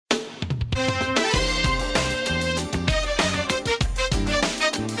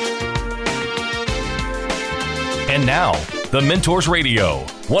And now, The Mentors Radio,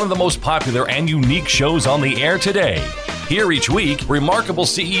 one of the most popular and unique shows on the air today. Here each week, remarkable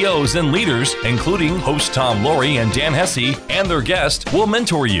CEOs and leaders, including host Tom Loarie and Dan Hesse, and their guests will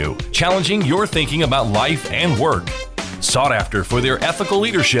mentor you, challenging your thinking about life and work. Sought after for their ethical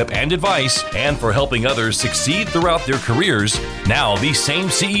leadership and advice, and for helping others succeed throughout their careers, now these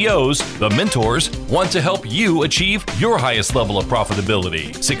same CEOs, the mentors, want to help you achieve your highest level of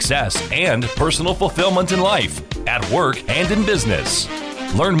profitability, success, and personal fulfillment in life, at work, and in business.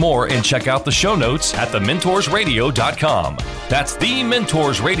 Learn more and check out the show notes at thementorsradio.com. That's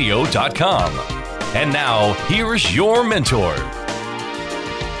thementorsradio.com. And now, here's your mentor.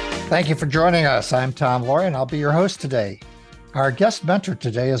 Thank you for joining us. I'm Tom Loarie, and I'll be your host today. Our guest mentor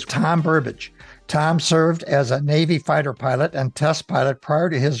today is Tom Burbage. Tom served as a Navy fighter pilot and test pilot prior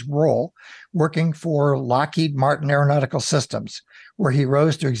to his role working for Lockheed Martin Aeronautical Systems, where he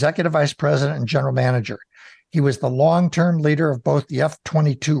rose to executive vice president and general manager. He was the long-term leader of both the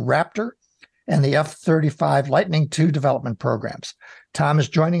F-22 Raptor and the F-35 Lightning II development programs. Tom is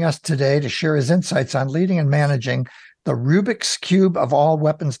joining us today to share his insights on leading and managing the Rubik's Cube of all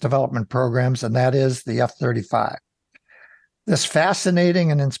weapons development programs, and that is the F-35. This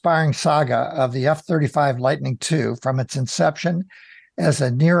fascinating and inspiring saga of the F-35 Lightning II, from its inception as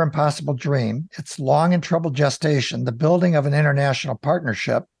a near impossible dream, its long and troubled gestation, the building of an international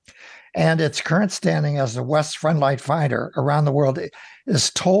partnership, and its current standing as the West's frontline fighter around the world, is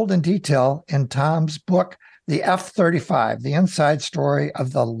told in detail in Tom's book, The F-35, The Inside Story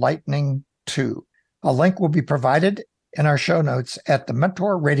of the Lightning II. A link will be provided in our show notes at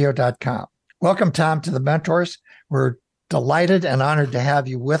thementorradio.com. Welcome, Tom, to the Mentors. We're delighted and honored to have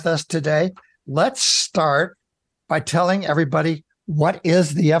you with us today. Let's start by telling everybody, what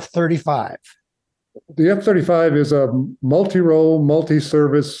is the F-35? The F-35 is a multi-role,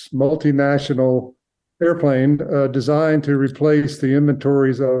 multi-service, multinational airplane designed to replace the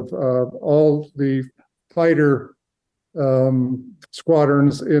inventories of all the fighter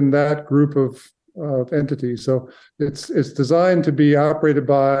squadrons in that group of entities. So it's designed to be operated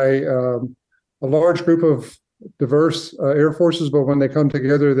by a large group of diverse air forces, but when they come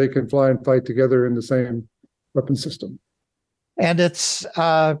together, they can fly and fight together in the same weapon system. And it's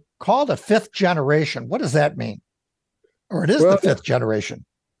called a fifth generation. What does that mean? Or it is the fifth generation?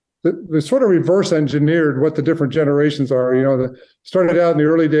 They sort of reverse engineered what the different generations are. You know, started out in the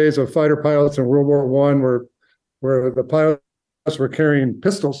early days of fighter pilots in World War I, where the pilots were carrying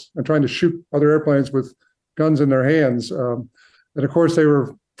pistols and trying to shoot other airplanes with guns in their hands. And of course, they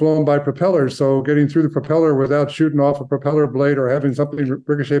were flown by propellers. So getting through the propeller without shooting off a propeller blade or having something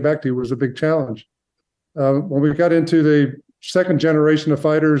ricochet back to you was a big challenge. When we got into the second generation of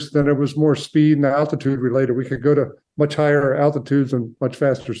fighters, then it was more speed and altitude related. We could go to much higher altitudes and much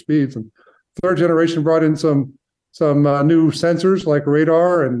faster speeds. And third generation brought in some new sensors like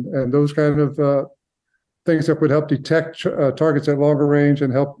radar and those kind of things that would help detect targets at longer range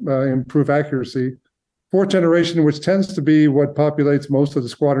and help improve accuracy. Fourth generation, which tends to be what populates most of the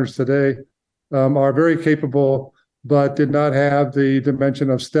squadrons today, are very capable, but did not have the dimension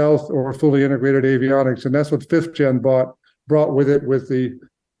of stealth or fully integrated avionics. And that's what fifth gen brought with it with the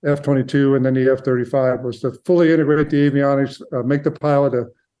F-22 and then the F-35, was to fully integrate the avionics, make the pilot a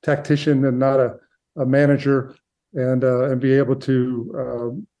tactician and not a manager, and be able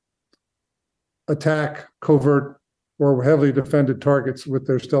to attack covert or heavily defended targets with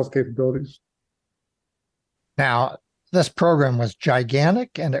their stealth capabilities. Now, this program was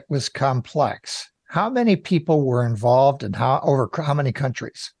gigantic and it was complex. How many people were involved and over how many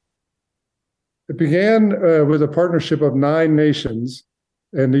countries? It began with a partnership of 9 nations.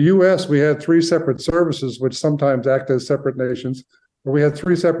 In the U.S., we had 3 separate services, which sometimes act as separate nations. But we had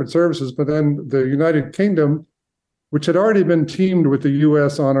 3 separate services, but then the United Kingdom, which had already been teamed with the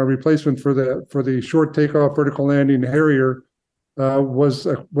U.S. on a replacement for the short takeoff, vertical landing Harrier, was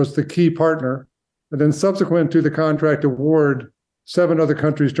the key partner. And then subsequent to the contract award, 7 other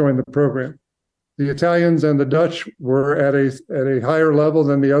countries joined the program. The Italians and the Dutch were at a higher level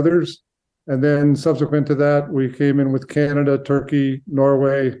than the others. And then subsequent to that, we came in with Canada, Turkey,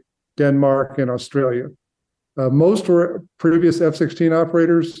 Norway, Denmark, and Australia. Most were previous F-16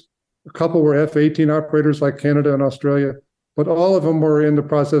 operators. A couple were F-18 operators like Canada and Australia, but all of them were in the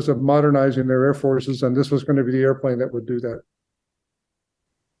process of modernizing their air forces, and this was going to be the airplane that would do that.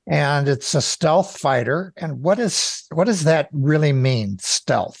 And it's a stealth fighter. And what does that really mean,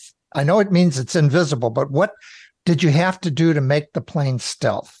 stealth? I know it means it's invisible, but what did you have to do to make the plane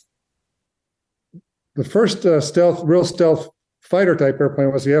stealth? The first real stealth fighter type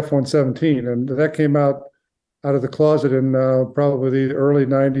airplane was the F-117, and that came out of the closet in probably the early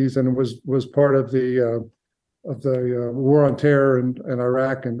 90s, and was part of the war on terror in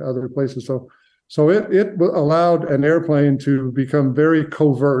Iraq and other places. So it allowed an airplane to become very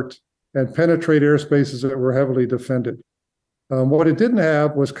covert and penetrate airspaces that were heavily defended. What it didn't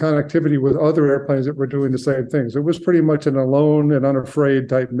have was connectivity with other airplanes that were doing the same things. It was pretty much an alone and unafraid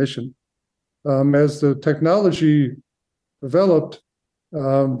type mission. As the technology developed,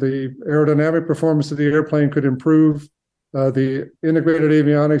 the aerodynamic performance of the airplane could improve, the integrated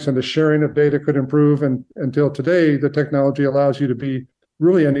avionics and the sharing of data could improve, and until today, the technology allows you to be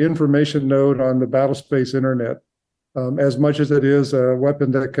really an information node on the battlespace internet, as much as it is a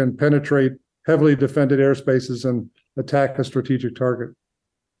weapon that can penetrate heavily defended airspaces and attack a strategic target.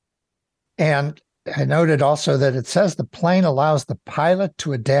 And I noted also that it says the plane allows the pilot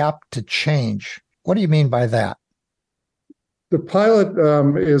to adapt to change. What do you mean by that? The pilot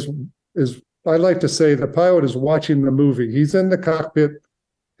is I like to say the pilot is watching the movie. He's in the cockpit.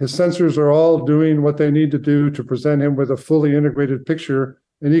 His sensors are all doing what they need to do to present him with a fully integrated picture,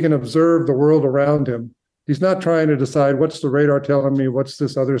 and he can observe the world around him. He's not trying to decide what's the radar telling me, what's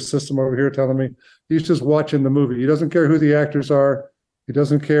this other system over here telling me. He's just watching the movie. He doesn't care who the actors are. He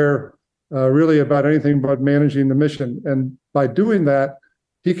doesn't care really about anything but managing the mission. And by doing that,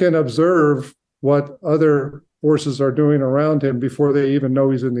 he can observe what other forces are doing around him before they even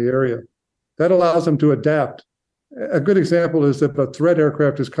know he's in the area. That allows him to adapt. A good example is if a threat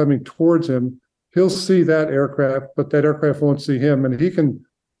aircraft is coming towards him, he'll see that aircraft, but that aircraft won't see him. And he can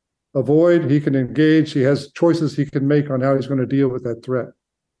avoid, he can engage, he has choices he can make on how he's going to deal with that threat.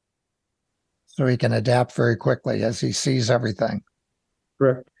 So he can adapt very quickly as he sees everything.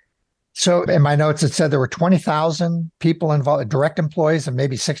 Correct. So in my notes, it said there were 20,000 people involved, direct employees, and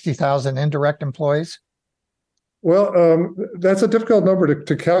maybe 60,000 indirect employees. Well, that's a difficult number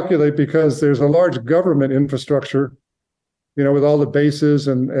to calculate because there's a large government infrastructure, with all the bases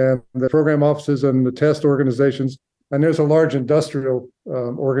and the program offices and the test organizations. And there's a large industrial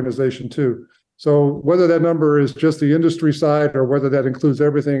organization too. So whether that number is just the industry side or whether that includes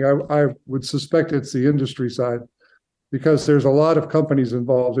everything, I would suspect it's the industry side because there's a lot of companies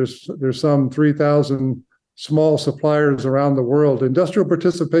involved. There's some 3,000 small suppliers around the world. Industrial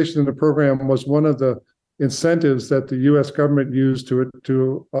participation in the program was one of the incentives that the U.S. government used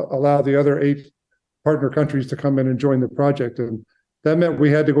to allow the other 8 partner countries to come in and join the project. And that meant we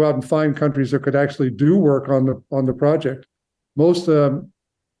had to go out and find countries that could actually do work on the project. Most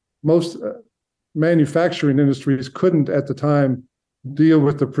manufacturing industries couldn't at the time deal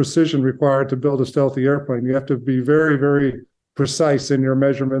with the precision required to build a stealthy airplane. You have to be very, very precise in your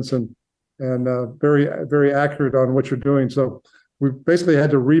measurements and very, very accurate on what you're doing. So we basically had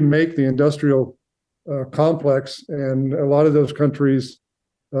to remake the industrial complex, and a lot of those countries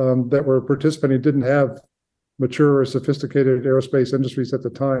that were participating didn't have mature or sophisticated aerospace industries at the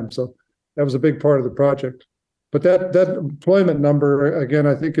time. So that was a big part of the project. But that employment number, again,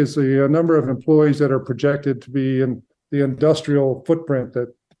 I think is the number of employees that are projected to be in the industrial footprint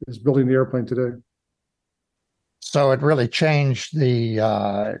that is building the airplane today. So it really changed the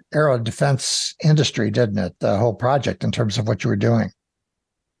aero defense industry, didn't it? The whole project in terms of what you were doing.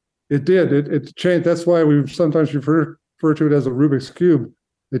 It did. It changed. That's why we sometimes refer to it as a Rubik's Cube.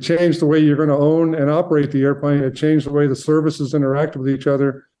 It changed the way you're going to own and operate the airplane. It changed the way the services interact with each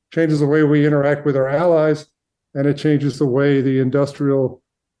other, changes the way we interact with our allies, and it changes the way the industrial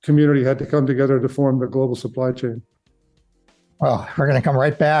community had to come together to form the global supply chain. Well, we're going to come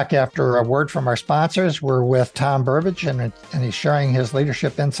right back after a word from our sponsors. We're with Tom Burbage, and he's sharing his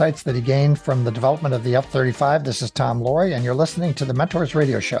leadership insights that he gained from the development of the F-35. This is Tom Loarie, and you're listening to the Mentors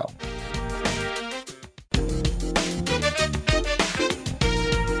Radio Show.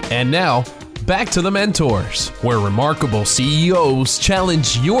 And now, back to the Mentors, where remarkable CEOs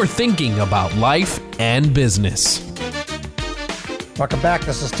challenge your thinking about life and business. Welcome back.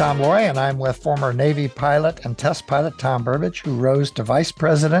 This is Tom Loarie, and I'm with former Navy pilot and test pilot Tom Burbage, who rose to vice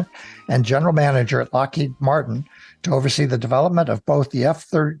president and general manager at Lockheed Martin to oversee the development of both the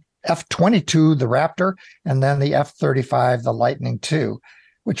F-22, the Raptor, and then the F-35, the Lightning II,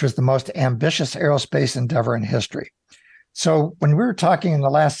 which was the most ambitious aerospace endeavor in history. So when we were talking in the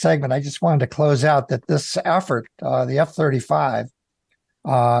last segment, I just wanted to close out that this effort, the F-35,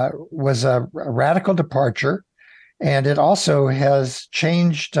 was a radical departure. And it also has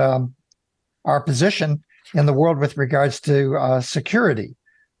changed our position in the world with regards to security,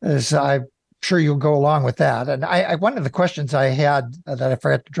 as I'm sure you'll go along with that. And one of the questions I had that I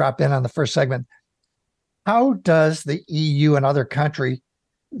forgot to drop in on the first segment, how does the EU and other countries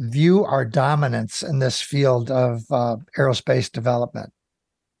view our dominance in this field of aerospace development?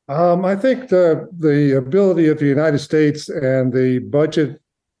 I think the ability of the United States and the budget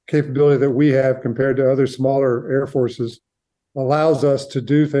capability that we have compared to other smaller air forces allows us to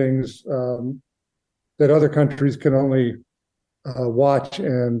do things that other countries can only watch.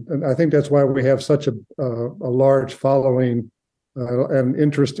 And I think that's why we have such a large following and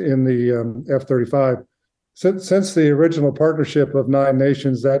interest in the F-35. Since the original partnership of 9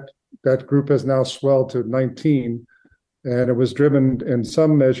 nations, that group has now swelled to 19, and it was driven in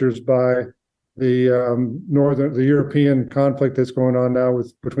some measures by the European conflict that's going on now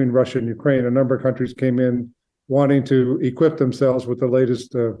between Russia and Ukraine. A number of countries came in wanting to equip themselves with the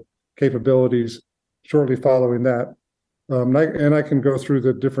latest capabilities shortly following that. And I can go through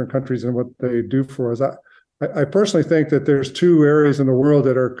the different countries and what they do for us. I personally think that there's 2 areas in the world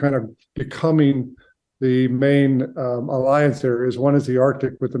that are kind of becoming the main alliance areas. One is the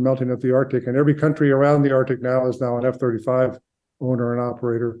Arctic, with the melting of the Arctic, and every country around the Arctic now is an F-35 owner and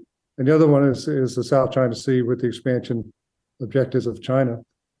operator. And the other one is the South China Sea, with the expansion objectives of China.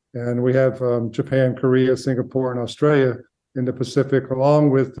 And we have Japan, Korea, Singapore, and Australia in the Pacific, along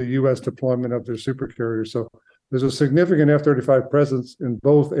with the U.S. deployment of their supercarriers. So there's a significant F-35 presence in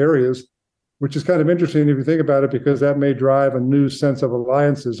both areas, which is kind of interesting if you think about it, because that may drive a new sense of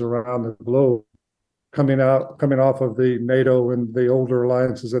alliances around the globe, coming off of the NATO and the older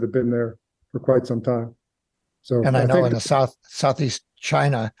alliances that have been there for quite some time. So, and I know in the Southeast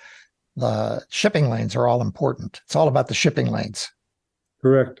China, the shipping lanes are all important. It's all about the shipping lanes.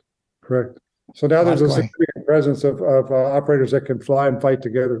 Correct. So now there's a significant presence of operators that can fly and fight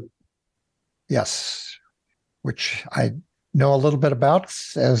together. Yes, which I know a little bit about,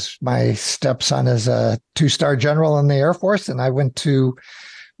 as my stepson is a 2-star general in the Air Force, and I went to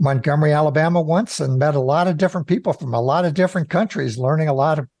Montgomery, Alabama once and met a lot of different people from a lot of different countries, learning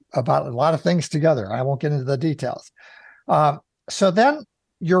about a lot of things together. I won't get into the details. So then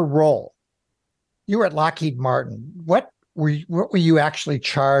your role, you were at Lockheed Martin. What were you actually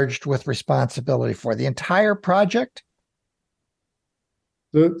charged with responsibility for? The entire project?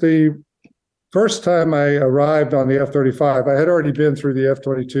 The first time I arrived on the F-35, I had already been through the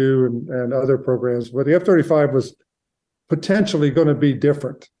F-22 and other programs, but the F-35 was potentially going to be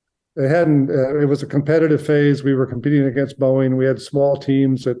different. It was a competitive phase. We were competing against Boeing. We had small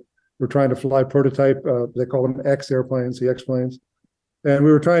teams that were trying to fly prototype, they call them X airplanes, the X-planes. And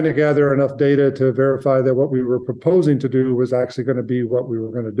we were trying to gather enough data to verify that what we were proposing to do was actually going to be what we were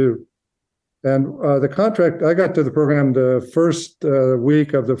going to do. And the contract, I got to the program the first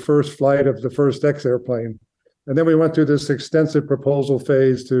week of the first flight of the first X airplane. And then we went through this extensive proposal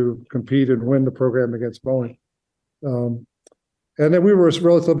phase to compete and win the program against Boeing. And then we were a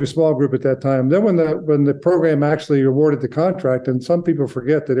relatively small group at that time. Then when the program actually awarded the contract, and some people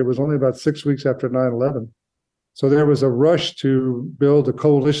forget that it was only about 6 weeks after 9/11. So there was a rush to build a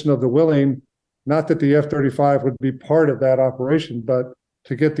coalition of the willing, not that the F-35 would be part of that operation, but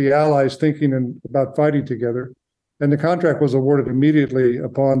to get the allies thinking about fighting together. And the contract was awarded immediately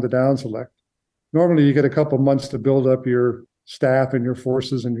upon the down select. Normally you get a couple months to build up your staff and your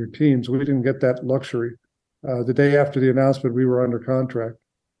forces and your teams. We didn't get that luxury. The day after the announcement, we were under contract.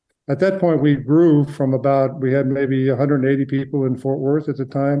 At that point, we grew from we had maybe 180 people in Fort Worth at the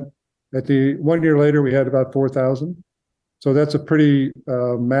time. 1 year later, we had about 4,000. So that's a pretty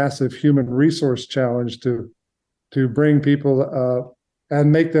massive human resource challenge to bring people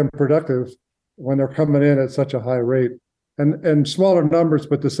and make them productive when they're coming in at such a high rate. And smaller numbers,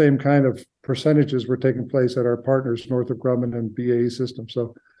 but the same kind of percentages were taking place at our partners, Northrop Grumman and BAE Systems.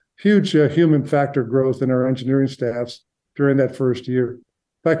 So huge human factor growth in our engineering staffs during that first year.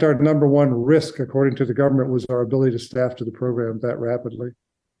 In fact, our number one risk, according to the government, was our ability to staff to the program that rapidly.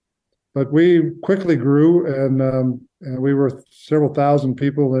 But we quickly grew, and we were several thousand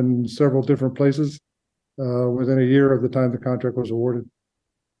people in several different places within a year of the time the contract was awarded.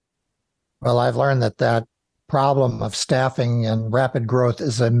 Well, I've learned that problem of staffing and rapid growth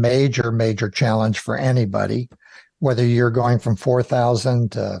is a major, major challenge for anybody, whether you're going from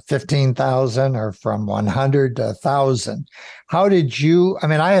 4,000 to 15,000 or from 100 to 1,000. How did you,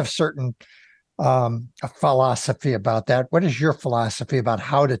 I have certain a philosophy about that. What is your philosophy about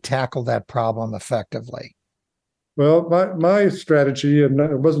how to tackle that problem effectively? Well, my strategy, and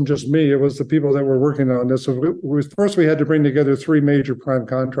it wasn't just me, it was the people that were working on this. So first we had to bring together 3 major prime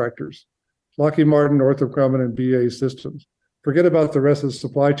contractors: Lockheed Martin, Northrop Grumman, and BAE Systems. Forget about the rest of the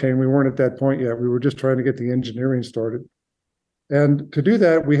supply chain. We weren't at that point yet. We were just trying to get the engineering started. And to do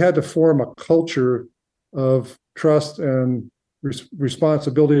that, we had to form a culture of trust and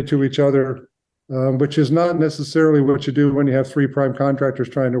responsibility to each other, which is not necessarily what you do when you have 3 prime contractors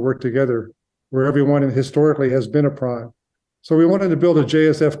trying to work together, where everyone historically has been a prime. So we wanted to build a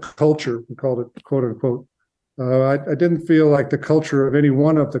JSF culture, we called it, quote unquote, I didn't feel like the culture of any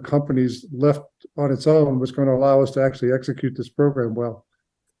one of the companies left on its own was going to allow us to actually execute this program well.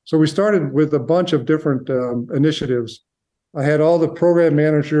 So we started with a bunch of different initiatives. I had all the program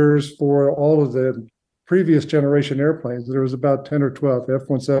managers for all of the previous generation airplanes. There was about 10 or 12,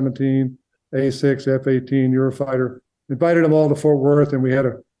 F-117, A-6, F-18, Eurofighter. Invited them all to Fort Worth, and we had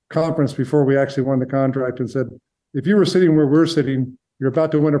a conference before we actually won the contract and said, if you were sitting where we're sitting, you're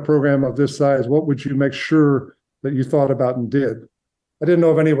about to win a program of this size, what would you make sure that you thought about and did? I didn't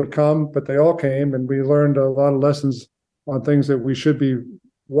know if any would come, but they all came, and we learned a lot of lessons on things that we should be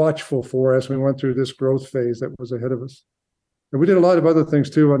watchful for as we went through this growth phase that was ahead of us. And we did a lot of other things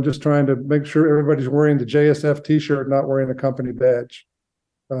too. I'm just trying to make sure everybody's wearing the JSF t-shirt, not wearing a company badge.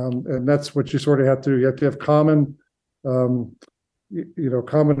 And that's what you sort of have to do. You have to have common, common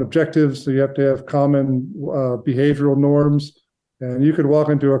objectives. So you have to have common behavioral norms. And you could walk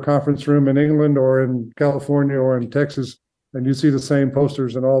into a conference room in England or in California or in Texas, and you see the same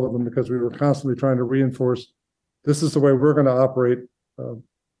posters in all of them, because we were constantly trying to reinforce this is the way we're going to operate,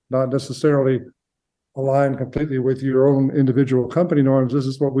 not necessarily align completely with your own individual company norms. This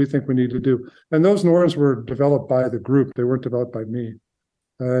is what we think we need to do. And those norms were developed by the group. They weren't developed by me.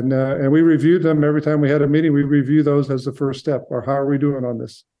 And we reviewed them every time we had a meeting. We review those as the first step, or how are we doing on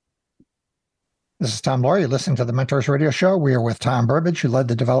this? This is Tom Loarie. You're listening to the Mentors Radio Show. We are with Tom Burbage, who led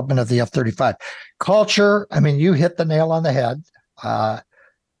the development of the F-35. Culture, I mean, you hit the nail on the head.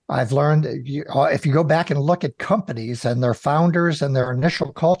 I've learned if you go back and look at companies and their founders and their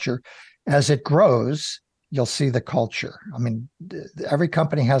initial culture, as it grows, you'll see the culture. I mean, every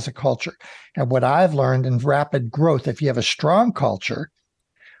company has a culture. And what I've learned in rapid growth, if you have a strong culture,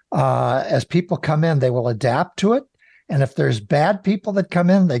 as people come in, they will adapt to it. And if there's bad people that come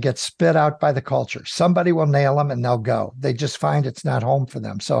in, they get spit out by the culture. Somebody will nail them and they'll go. They just find it's not home for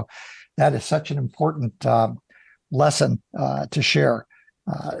them. So that is such an important lesson to share.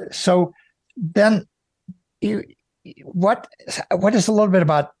 So then what is a little bit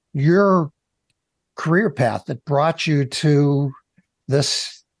about your career path that brought you to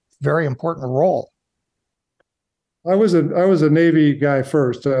this very important role? I was a Navy guy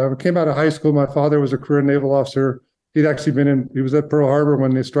first. I came out of high school. My father was a career naval officer. He'd actually he was at Pearl Harbor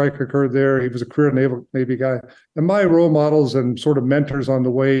when the strike occurred there. He was a career Navy guy. And my role models and sort of mentors on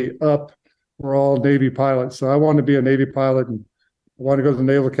the way up were all Navy pilots. So I wanted to be a Navy pilot, and I wanted to go to the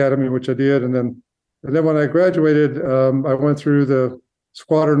Naval Academy, which I did. And then when I graduated, I went through the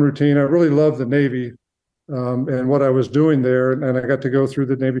squadron routine. I really loved the Navy and what I was doing there. And I got to go through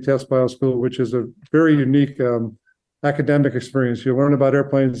the Navy Test Pilot School, which is a very unique academic experience. You learn about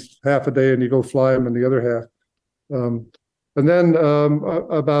airplanes half a day and you go fly them in the other half. And then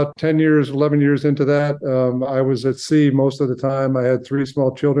about 10 years, 11 years into that, I was at sea most of the time. I had 3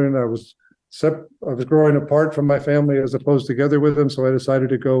 small children. I was growing apart from my family as opposed to together with them. So I decided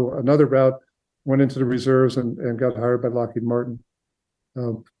to go another route, went into the reserves and got hired by Lockheed Martin.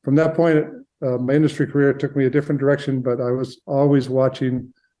 From that point, my industry career took me a different direction, but I was always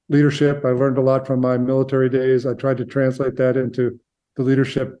watching leadership. I learned a lot from my military days. I tried to translate that into the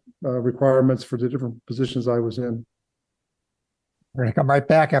leadership requirements for the different positions I was in. We're going to come right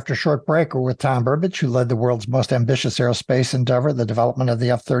back after a short break. We're with Tom Burbage, who led the world's most ambitious aerospace endeavor, the development of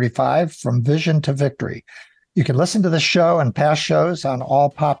the F-35 from vision to victory. You can listen to this show and past shows on all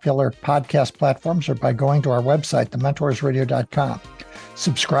popular podcast platforms or by going to our website, thementorsradio.com.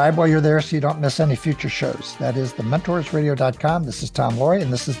 Subscribe while you're there so you don't miss any future shows. That is thementorsradio.com. This is Tom Loarie,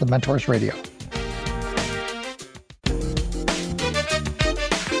 and this is The Mentors Radio.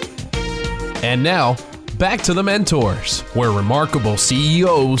 And now, back to The Mentors, where remarkable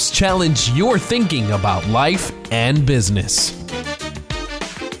CEOs challenge your thinking about life and business.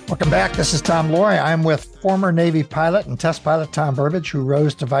 Welcome back. This is Tom Loarie. I'm with former Navy pilot and test pilot Tom Burbage, who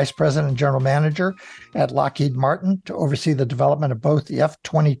rose to Vice President and General Manager at Lockheed Martin to oversee the development of both the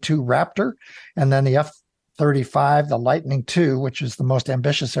F-22 Raptor and then the F-35, the Lightning II, which is the most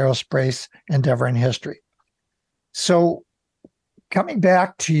ambitious aerospace endeavor in history. So coming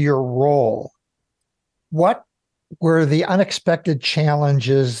back to your role, what were the unexpected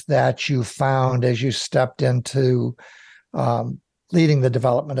challenges that you found as you stepped into leading the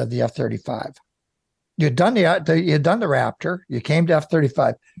development of the F-35? You'd done the Raptor. You came to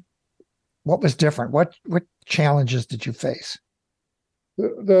F-35. What was different? What challenges did you face?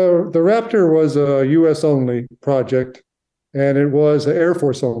 The Raptor was a U.S. only project, and it was Air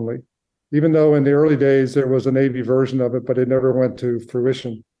Force only, even though in the early days there was a Navy version of it, but it never went to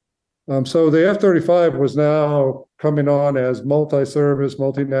fruition. So the F-35 was now coming on as multi-service,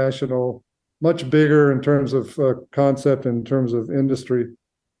 multinational, much bigger in terms of concept, in terms of industry.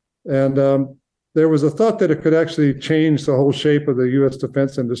 And there was a thought that it could actually change the whole shape of the U.S.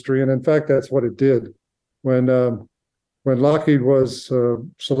 defense industry, and in fact, that's what it did. When Lockheed was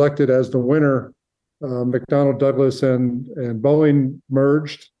selected as the winner, McDonnell Douglas and Boeing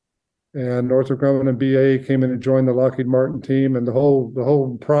merged, and Northrop Grumman and BA came in and joined the Lockheed Martin team, and the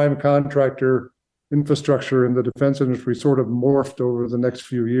whole prime contractor infrastructure in the defense industry sort of morphed over the next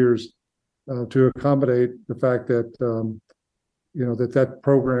few years to accommodate the fact that that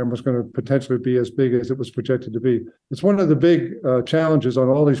program was going to potentially be as big as it was projected to be. It's one of the big challenges on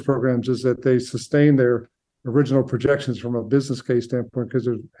all these programs is that they sustain their original projections from a business case standpoint, because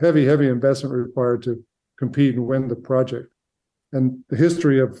there's heavy investment required to compete and win the project. And the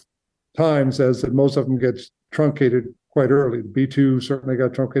history of time says that most of them get truncated quite early. B-2 certainly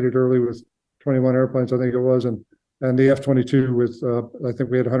got truncated early with 21 airplanes, I think it was, and the F-22 with, I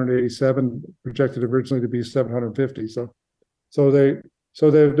think we had 187, projected originally to be 750. So there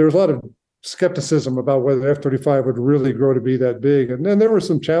was a lot of skepticism about whether the F-35 would really grow to be that big. And then there were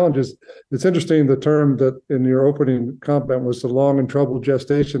some challenges. It's interesting, the term that in your opening comment was the long and troubled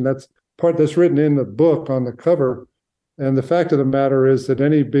gestation. That's part that's written in the book on the cover. And the fact of the matter is that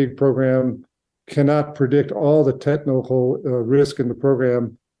any big program cannot predict all the technical risk in the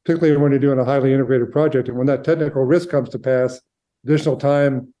program, particularly when you're doing a highly integrated project. And when that technical risk comes to pass, additional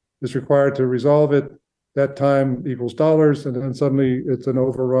time is required to resolve it. That time equals dollars, and then suddenly it's an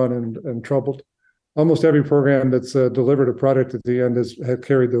overrun and troubled. Almost every program that's delivered a product at the end has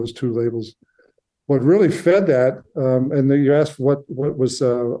carried those two labels. What really fed that, and then you asked what was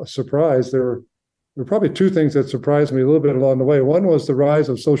a surprise, there were probably two things that surprised me a little bit along the way. One was the rise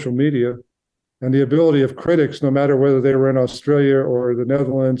of social media and the ability of critics, no matter whether they were in Australia or the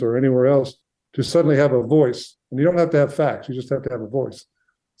Netherlands or anywhere else, to suddenly have a voice. And you don't have to have facts, you just have to have a voice.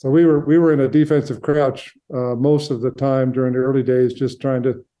 So we were in a defensive crouch most of the time during the early days, just trying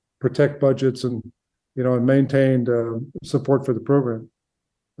to protect budgets and maintain support for the program.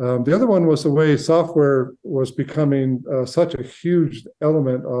 The other one was the way software was becoming such a huge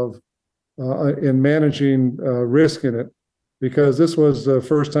element of in managing risk in it, because this was the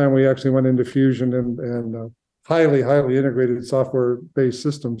first time we actually went into fusion and highly integrated software-based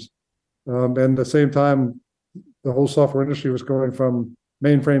systems. And at the same time, the whole software industry was going from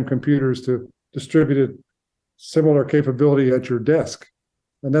mainframe computers to distributed similar capability at your desk.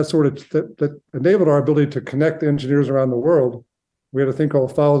 And that that enabled our ability to connect engineers around the world. We had a thing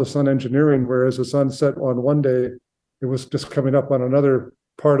called follow the sun engineering, whereas the sun set on one day, it was just coming up on another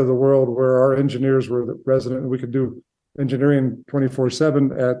part of the world where our engineers were resident, and we could do engineering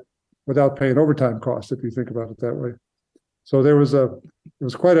 24/7 without paying overtime costs, if you think about it that way. So there was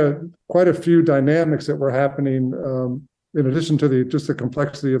quite a few dynamics that were happening in addition to just the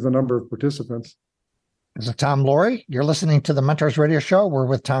complexity of the number of participants. This is Tom Loarie. You're listening to the Mentors Radio Show. We're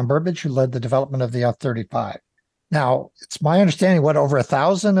with Tom Burbage, who led the development of the F-35. Now, it's my understanding, over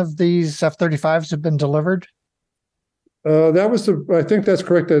 1,000 of these F-35s have been delivered? I think that's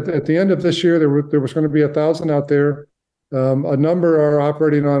correct. At the end of this year, there was going to be 1,000 out there. A number are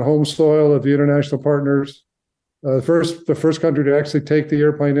operating on home soil of the international partners. The first country to actually take the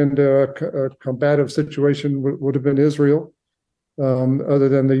airplane into a combative situation would have been Israel, other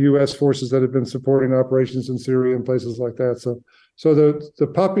than the U.S. forces that have been supporting operations in Syria and places like that. So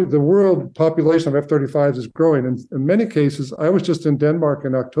the world population of F-35s is growing. And in many cases, I was just in Denmark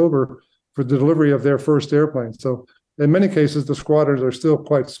in October for the delivery of their first airplane. So in many cases, the squadrons are still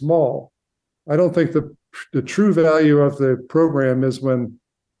quite small. I don't think the true value of the program is when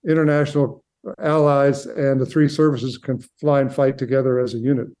international allies and the three services can fly and fight together as a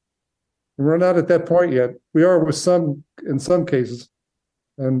unit. And we're not at that point yet. We are in some cases.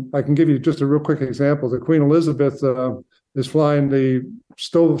 And I can give you just a real quick example. The Queen Elizabeth is flying the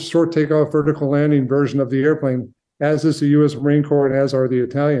short takeoff, vertical landing version of the airplane, as is the U.S. Marine Corps and as are the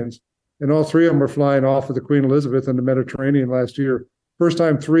Italians. And all three of them were flying off of the Queen Elizabeth in the Mediterranean last year. First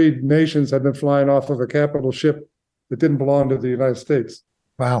time three nations have been flying off of a capital ship that didn't belong to the United States.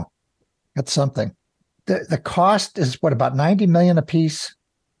 Wow. That's something. The cost is about $90 million a piece?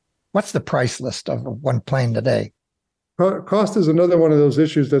 What's the price list of one plane today? Cost is another one of those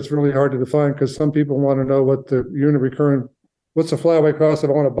issues that's really hard to define, because some people want to know what's the flyaway cost if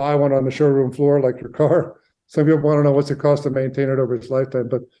I want to buy one on the showroom floor, like your car. Some people want to know what's the cost to maintain it over its lifetime.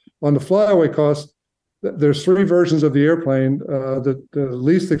 But on the flyaway cost, there's three versions of the airplane. The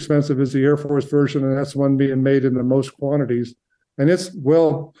least expensive is the Air Force version, and that's one being made in the most quantities. And it's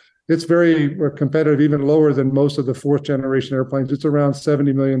very competitive, even lower than most of the fourth generation airplanes. It's around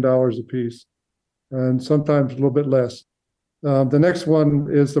 $70 million a piece, and sometimes a little bit less. The next one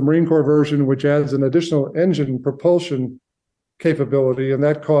is the Marine Corps version, which adds an additional engine propulsion capability, and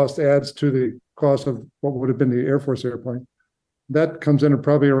that cost adds to the cost of what would have been the Air Force airplane. That comes in at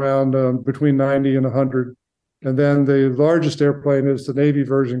probably around between 90 and 100. And then the largest airplane is the Navy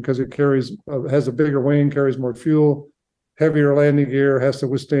version because it has a bigger wing, carries more fuel, heavier landing gear, has to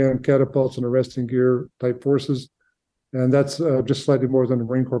withstand catapults and arresting gear type forces. And that's just slightly more than the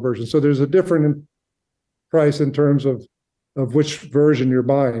Marine Corps version. So there's a different price in terms of which version you're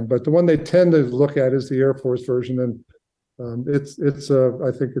buying. But the one they tend to look at is the Air Force version. And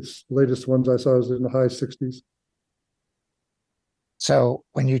I think its latest ones I saw is in the high 60s. So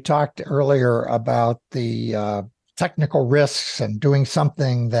when you talked earlier about the technical risks and doing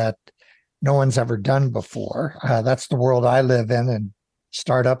something that no one's ever done before, that's the world I live in, and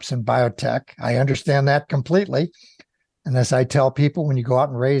startups and biotech. I understand that completely. And as I tell people, when you go out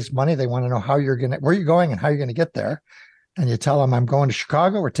and raise money, they want to know where you're going and how you're going to get there. And you tell them, I'm going to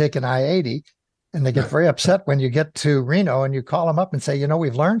Chicago, we're taking I-80. And they get very upset when you get to Reno and you call them up and say,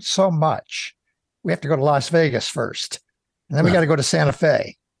 we've learned so much. We have to go to Las Vegas first. And then we got to go to Santa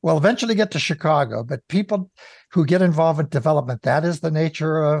Fe. We'll eventually get to Chicago, but people who get involved in development, that is the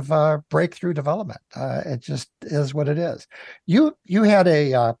nature of breakthrough development. It just is what it is. You had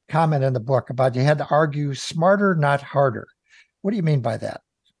a comment in the book about you had to argue smarter, not harder. What do you mean by that?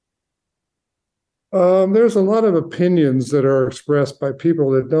 There's a lot of opinions that are expressed by people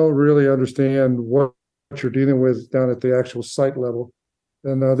that don't really understand what you're dealing with down at the actual site level.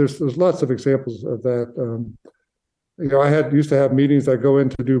 And there's lots of examples of that. I used to have meetings. I go in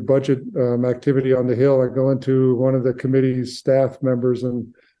to do budget activity on the Hill. I go into one of the committee's staff members,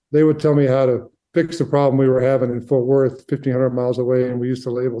 and they would tell me how to fix the problem we were having in Fort Worth, 1,500 miles away, and we used to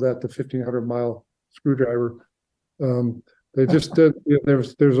label that the 1,500-mile screwdriver. They just did.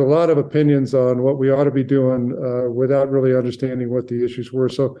 There's a lot of opinions on what we ought to be doing without really understanding what the issues were.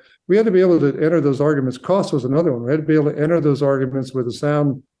 So we had to be able to enter those arguments. Cost was another one. We had to be able to enter those arguments with a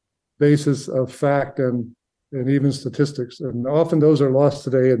sound basis of fact and even statistics. And often those are lost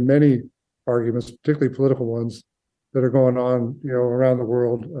today in many arguments, particularly political ones that are going on, around the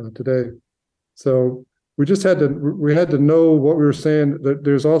world today. So we had to know what we were saying.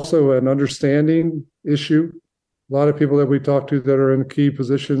 There's also an understanding issue. A lot of people that we talk to that are in key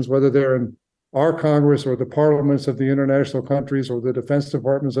positions, whether they're in our Congress or the parliaments of the international countries or the defense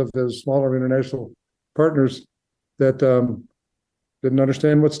departments of the smaller international partners, that didn't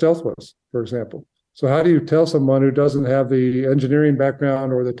understand what stealth was, for example. So how do you tell someone who doesn't have the engineering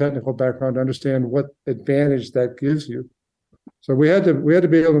background or the technical background to understand what advantage that gives you? So we had to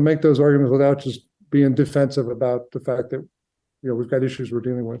be able to make those arguments without just being defensive about the fact that we've got issues we're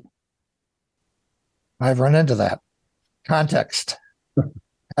dealing with. I've run into that. Context.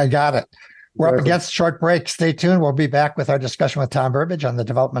 I got it. We're up against a short break. Stay tuned. We'll be back with our discussion with Tom Burbage on the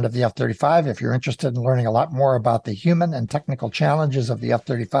development of the F-35. If you're interested in learning a lot more about the human and technical challenges of the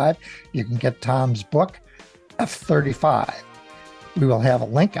F-35, you can get Tom's book, F-35. We will have a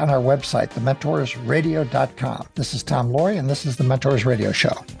link on our website, thementorsradio.com. This is Tom Loarie, and this is the Mentors Radio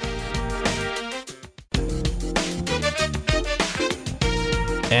Show.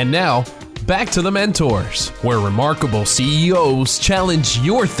 And now, back to the Mentors, where remarkable CEOs challenge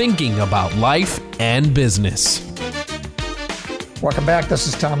your thinking about life and business. Welcome back. This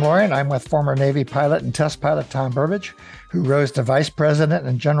is Tom Loarie, and I'm with former Navy pilot and test pilot Tom Burbage, who rose to vice president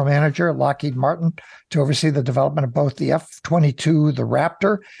and general manager at Lockheed Martin to oversee the development of both the F-22, the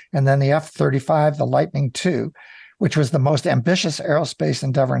Raptor, and then the F-35, the Lightning II, which was the most ambitious aerospace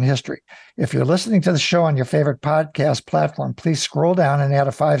endeavor in history. If you're listening to the show on your favorite podcast platform, please scroll down and add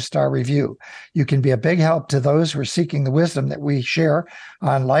a 5-star review. You can be a big help to those who are seeking the wisdom that we share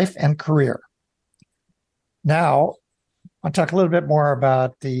on life and career. Now, I'll talk a little bit more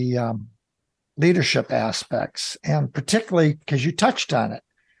about the leadership aspects, and particularly because you touched on it.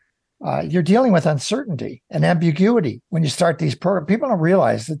 You're dealing with uncertainty and ambiguity when you start these programs. People don't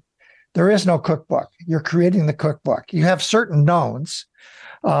realize that there is no cookbook. You're creating the cookbook. You have certain knowns,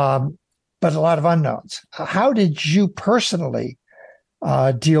 but a lot of unknowns. How did you personally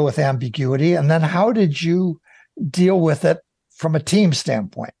deal with ambiguity? And then how did you deal with it from a team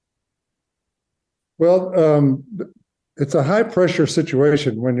standpoint? Well, it's a high pressure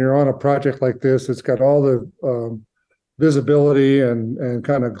situation when you're on a project like this. It's got all the visibility and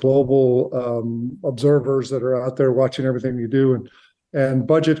kind of global observers that are out there watching everything you do. And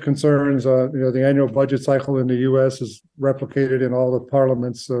budget concerns, the annual budget cycle in the U.S. is replicated in all the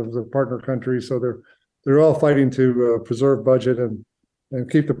parliaments of the partner countries. So they're all fighting to preserve budget and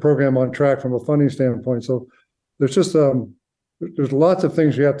keep the program on track from a funding standpoint. So there's just there's lots of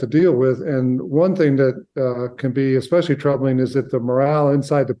things you have to deal with. And one thing that can be especially troubling is that the morale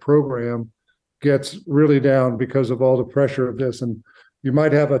inside the program gets really down because of all the pressure of this. And you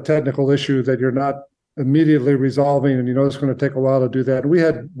might have a technical issue that you're not immediately resolving, and it's going to take a while to do that. And we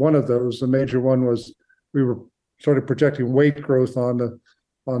had one of those. The major one was we were started projecting weight growth on the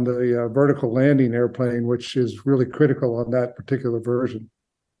vertical landing airplane, which is really critical on that particular version.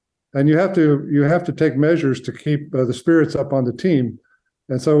 And you have to take measures to keep the spirits up on the team.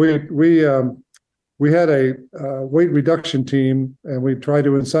 And so we had a weight reduction team, and we tried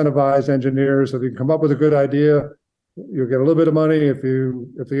to incentivize engineers. If you come up with a good idea, you'll get a little bit of money. If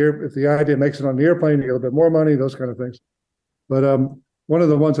the idea makes it on the airplane, you get a little bit more money. Those kind of things. But one of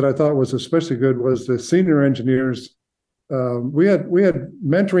the ones that I thought was especially good was the senior engineers. We had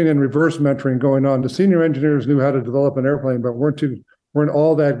mentoring and reverse mentoring going on. The senior engineers knew how to develop an airplane, but weren't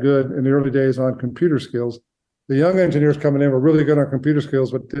all that good in the early days on computer skills. The young engineers coming in were really good on computer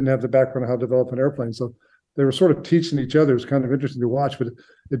skills, but didn't have the background on how to develop an airplane. So they were sort of teaching each other. It's kind of interesting to watch, but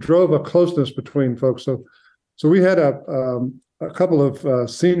it drove a closeness between folks. So we had a couple of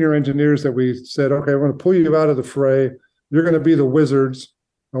senior engineers that we said, okay, we're going to pull you out of the fray. You're going to be the wizards.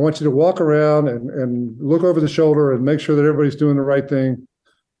 I want you to walk around and look over the shoulder and make sure that everybody's doing the right thing,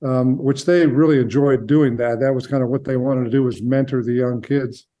 which they really enjoyed doing that. That was kind of what they wanted to do, was mentor the young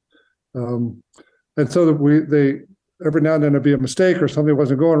kids. And so they every now and then there'd be a mistake or something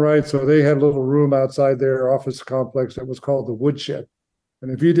wasn't going right. So they had a little room outside their office complex that was called the woodshed.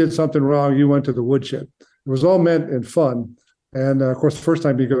 And if you did something wrong, you went to the woodshed. It was all meant in fun. And of course, the first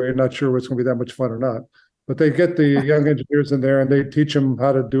time you go, you're not sure what's going to be that much fun or not. But they get the young engineers in there and they teach them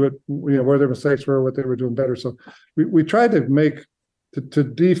how to do it, where their mistakes were, what they were doing better. So we tried to to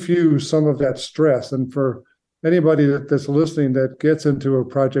defuse some of that stress. And for anybody that's listening that gets into a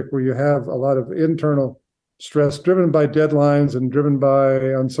project where you have a lot of internal stress driven by deadlines and driven by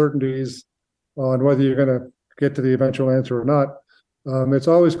uncertainties on whether you're going to get to the eventual answer or not, it's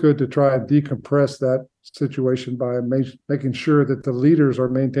always good to try and decompress that situation by making sure that the leaders are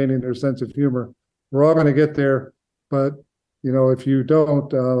maintaining their sense of humor. We're all going to get there, but if you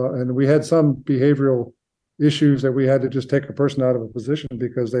don't, and we had some behavioral issues that we had to just take a person out of a position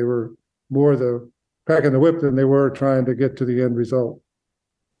because they were more the cracking the whip than they were trying to get to the end result.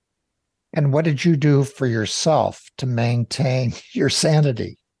 And what did you do for yourself to maintain your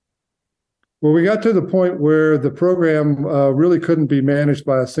sanity? Well, we got to the point where the program really couldn't be managed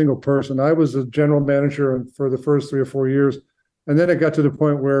by a single person. I was a general manager for the first 3 or 4 years, and then it got to the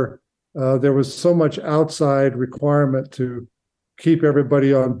point where there was so much outside requirement to keep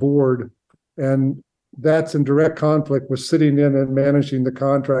everybody on board, and that's in direct conflict with sitting in and managing the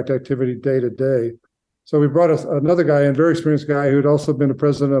contract activity day to day. So we brought another guy in, very experienced guy who had also been the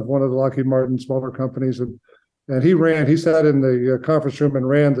president of one of the Lockheed Martin smaller companies, and he sat in the conference room and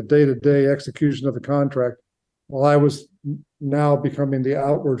ran the day-to-day execution of the contract, while I was now becoming the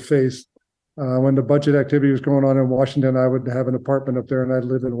outward face. When the budget activity was going on in Washington, I would have an apartment up there, and I'd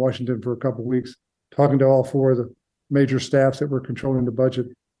live in Washington for a couple of weeks, talking to all 4 of the major staffs that were controlling the budget,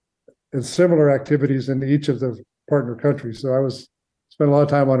 and similar activities in each of the partner countries. So I spent a lot of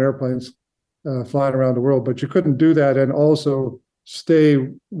time on airplanes, flying around the world, but you couldn't do that and also stay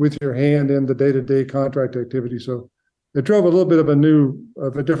with your hand in the day-to-day contract activity. So it drove a little bit of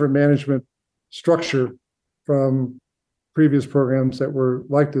a different management structure from previous programs that were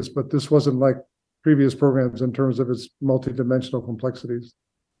like this, but this wasn't like previous programs in terms of its multidimensional complexities.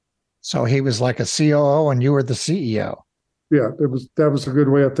 So he was like a COO and you were the CEO. Yeah, that was a good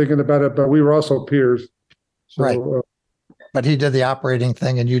way of thinking about it, but we were also peers. So, right. But he did the operating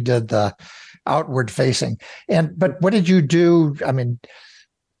thing and you did the outward facing. But what did you do? I mean,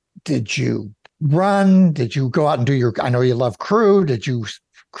 did you run? Did you go out and do I know you love crew. Did you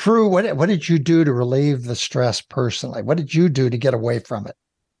crew? What did you do to relieve the stress personally? What did you do to get away from it?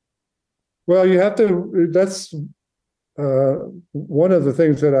 Well, that's one of the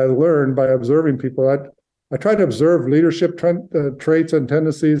things that I learned by observing people. I try to observe leadership traits and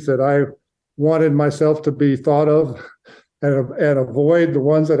tendencies that I wanted myself to be thought of, and avoid the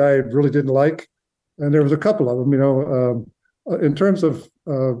ones that I really didn't like. And there was a couple of them. In terms of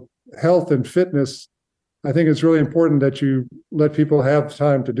health and fitness, I think it's really important that you let people have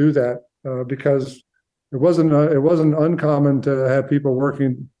time to do that, because it wasn't uncommon to have people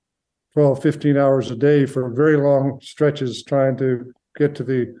working 12, 15 hours a day for very long stretches trying to get to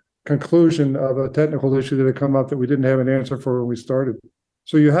the conclusion of a technical issue that had come up that we didn't have an answer for when we started.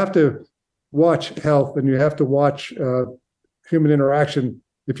 So you have to watch health and you have to watch human interaction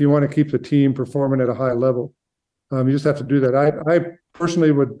if you want to keep the team performing at a high level. You just have to do that. I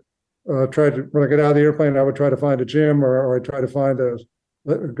personally would try to, when I get out of the airplane, I would try to find a gym or I'd try to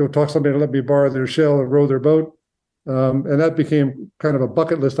go talk to somebody to let me borrow their shell and row their boat. And that became kind of a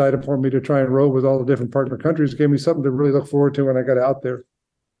bucket list item for me to try and row with all the different partner countries. It gave me something to really look forward to when I got out there.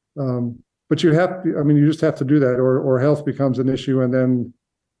 But you just have to do that, or health becomes an issue, and then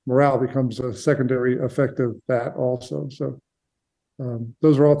morale becomes a secondary effect of that also. So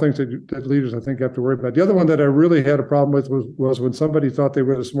those are all things that leaders, I think, have to worry about. The other one that I really had a problem with was when somebody thought they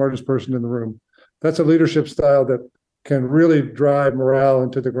were the smartest person in the room. That's a leadership style that can really drive morale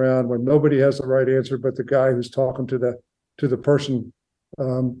into the ground when nobody has the right answer but the guy who's talking to the person.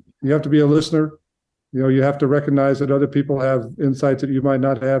 You have to be a listener. You have to recognize that other people have insights that you might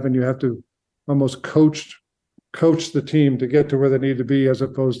not have, and you have to almost coach the team to get to where they need to be, as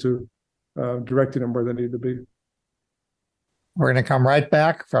opposed to directing them where they need to be. We're going to come right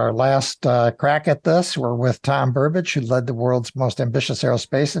back for our last crack at this. We're with Tom Burbage, who led the world's most ambitious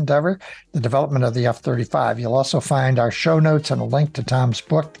aerospace endeavor, the development of the F-35. You'll also find our show notes and a link to Tom's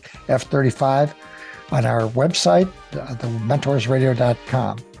book, F-35, on our website,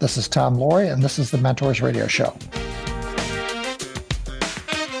 thementorsradio.com. This is Tom Loarie, and this is the Mentors Radio Show.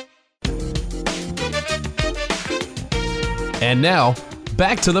 And now,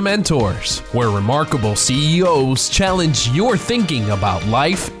 back to the Mentors, where remarkable CEOs challenge your thinking about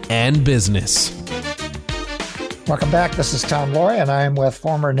life and business. Welcome back. This is Tom Loarie, and I am with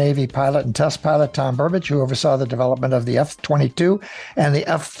former Navy pilot and test pilot Tom Burbage, who oversaw the development of the F-22 and the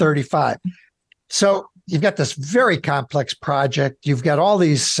F-35. So you've got this very complex project. You've got all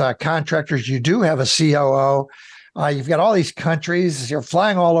these contractors. You do have a COO. You've got all these countries. You're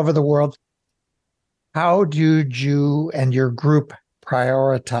flying all over the world. How did you and your group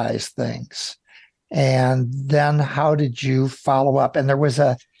prioritize things? And then how did you follow up? And there was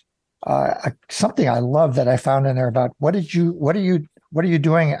a something I love that I found in there about what are you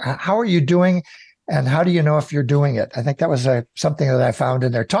doing? How are you doing? And how do you know if you're doing it? I think that was something that I found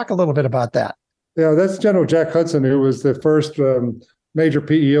in there. Talk a little bit about that. Yeah, that's General Jack Hudson, who was the first major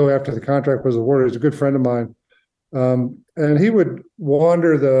PEO after the contract was awarded. He's a good friend of mine. And he would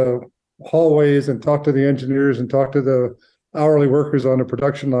wander the hallways and talk to the engineers and talk to the hourly workers on the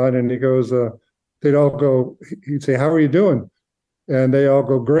production line. And he goes, he'd say, "How are you doing?" And they all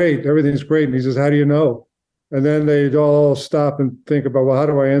go, "Great, everything's great." And he says, "How do you know?" And then they'd all stop and think about, well, how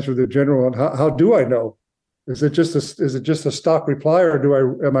do I answer the general? And how do I know? Is it just a stock reply,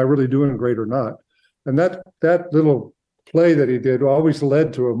 or am I really doing great or not? And that little play that he did always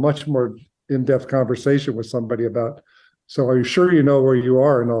led to a much more in-depth conversation with somebody about, so are you sure you know where you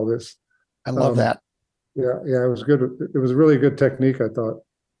are in all this? I love that. Yeah, it was good. It was a really good technique, I thought.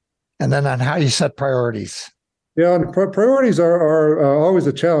 And then on how you set priorities. Yeah, and priorities are always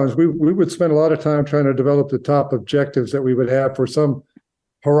a challenge. We would spend a lot of time trying to develop the top objectives that we would have for some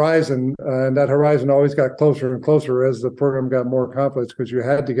horizon, and that horizon always got closer and closer as the program got more complex, because you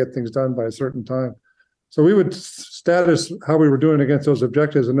had to get things done by a certain time. So we would status how we were doing against those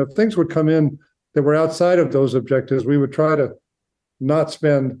objectives, and if things would come in that were outside of those objectives, we would try to not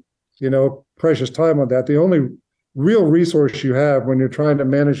spend precious time on that. The only real resource you have when you're trying to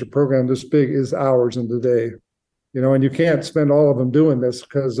manage a program this big is hours in the day. And you can't spend all of them doing this,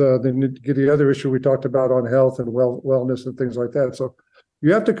 because then you get the other issue we talked about on health and wellness and things like that. So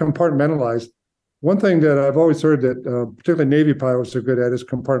you have to compartmentalize. One thing that I've always heard that particularly Navy pilots are good at is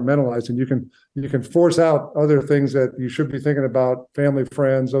compartmentalizing. You can force out other things that you should be thinking about, family,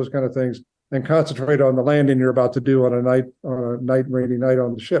 friends, those kind of things, and concentrate on the landing you're about to do on a rainy night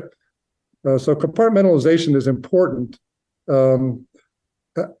on the ship. So compartmentalization is important. One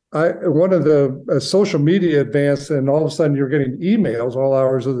of the social media advanced, and all of a sudden you're getting emails all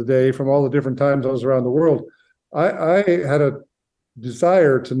hours of the day from all the different time zones around the world. I had a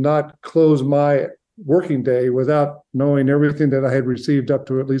desire to not close my working day without knowing everything that I had received up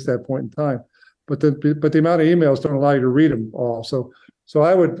to at least that point in time. But the amount of emails don't allow you to read them all. So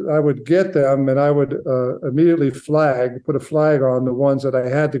I would get them, and I would immediately put a flag on the ones that I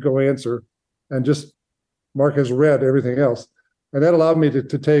had to go answer, and just mark as read everything else. And that allowed me to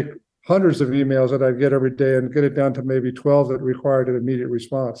take hundreds of emails that I'd get every day and get it down to maybe 12 that required an immediate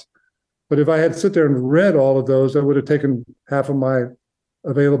response. But if I had to sit there and read all of those, that would have taken half of my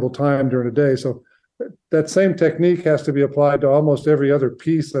available time during the day. So that same technique has to be applied to almost every other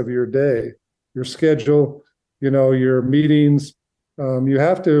piece of your day, your schedule, your meetings. You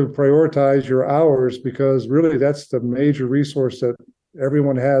have to prioritize your hours, because really that's the major resource that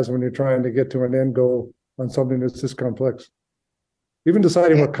everyone has when you're trying to get to an end goal on something that's this complex. Even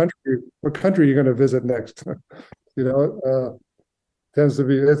deciding what country you're going to visit next, tends to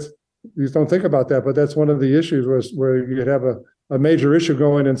be, you don't think about that, but that's one of the issues where you'd have a major issue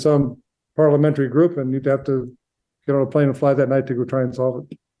going in some parliamentary group, and you'd have to get on a plane and fly that night to go try and solve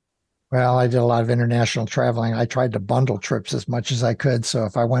it. Well, I did a lot of international traveling. I tried to bundle trips as much as I could. So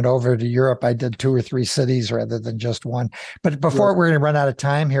if I went over to Europe, I did 2 or 3 cities rather than just one. But before we're going to run out of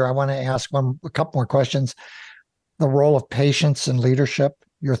time here, I want to ask a couple more questions. The role of patience and leadership,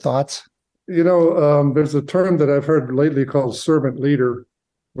 your thoughts? There's a term that I've heard lately called servant leader,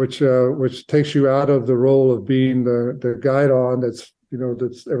 which takes you out of the role of being the guide on that's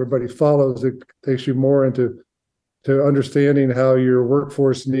everybody follows. It takes you more into understanding how your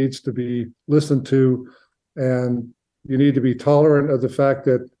workforce needs to be listened to, and you need to be tolerant of the fact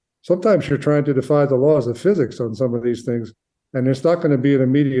that sometimes you're trying to defy the laws of physics on some of these things, and there's not going to be an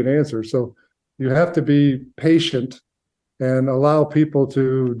immediate answer. So you have to be patient and allow people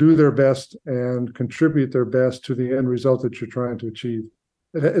to do their best and contribute their best to the end result that you're trying to achieve.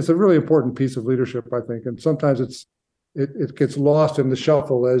 It's a really important piece of leadership, I think, and sometimes it gets lost in the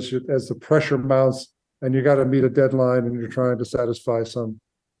shuffle as the pressure mounts and you got to meet a deadline and you're trying to satisfy some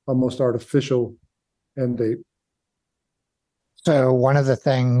almost artificial end date. So one of the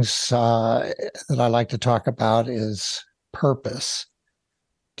things that I like to talk about is purpose.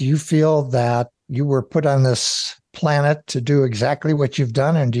 Do you feel that you were put on this planet to do exactly what you've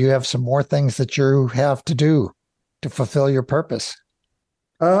done, and do you have some more things that you have to do to fulfill your purpose?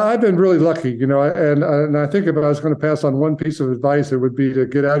 I've been really lucky, and I think if I was going to pass on one piece of advice, it would be to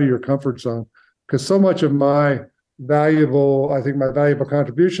get out of your comfort zone, because so much of my valuable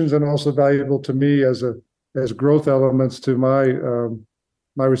contributions, and also valuable to me as growth elements to my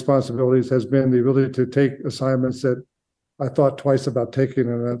responsibilities, has been the ability to take assignments that I thought twice about taking,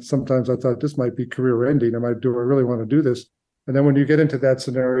 and sometimes I thought this might be career ending. Do I really want to do this? And then when you get into that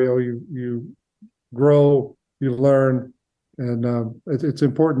scenario, you grow, you learn, and it's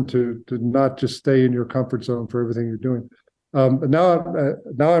important to not just stay in your comfort zone for everything you're doing. Now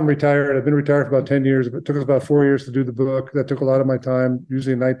I'm retired. I've been retired for about 10 years. It took us about 4 years to do the book. That took a lot of my time,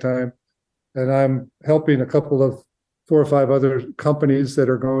 usually nighttime. And I'm helping a couple of 4 or 5 other companies that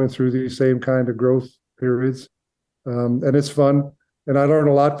are going through these same kind of growth periods. And it's fun. And I learn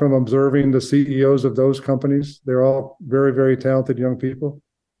a lot from observing the CEOs of those companies. They're all very, very talented young people.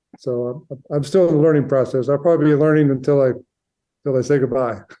 So I'm still in the learning process. I'll probably be learning until I say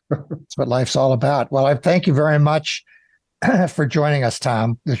goodbye. That's what life's all about. Well, I thank you very much for joining us,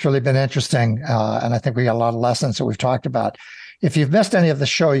 Tom. It's really been interesting. And I think we got a lot of lessons that we've talked about. If you've missed any of the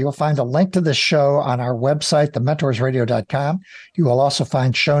show, you'll find a link to the show on our website, thementorsradio.com. You will also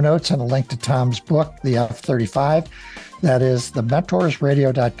find show notes and a link to Tom's book, The F-35. That is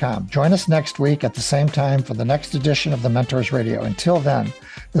thementorsradio.com. Join us next week at the same time for the next edition of The Mentors Radio. Until then,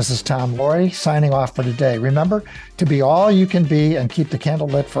 this is Tom Loarie signing off for today. Remember to be all you can be and keep the candle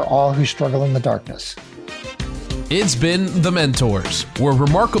lit for all who struggle in the darkness. It's been The Mentors, where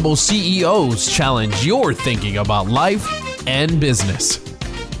remarkable CEOs challenge your thinking about life and business.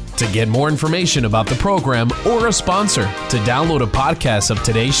 To get more information about the program or a sponsor, to download a podcast of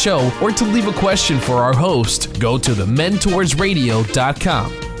today's show, or to leave a question for our host, go to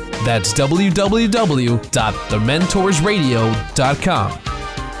thementorsradio.com. That's www.thementorsradio.com.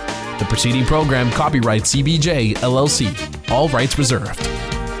 The preceding program copyright CBJ LLC. All rights reserved.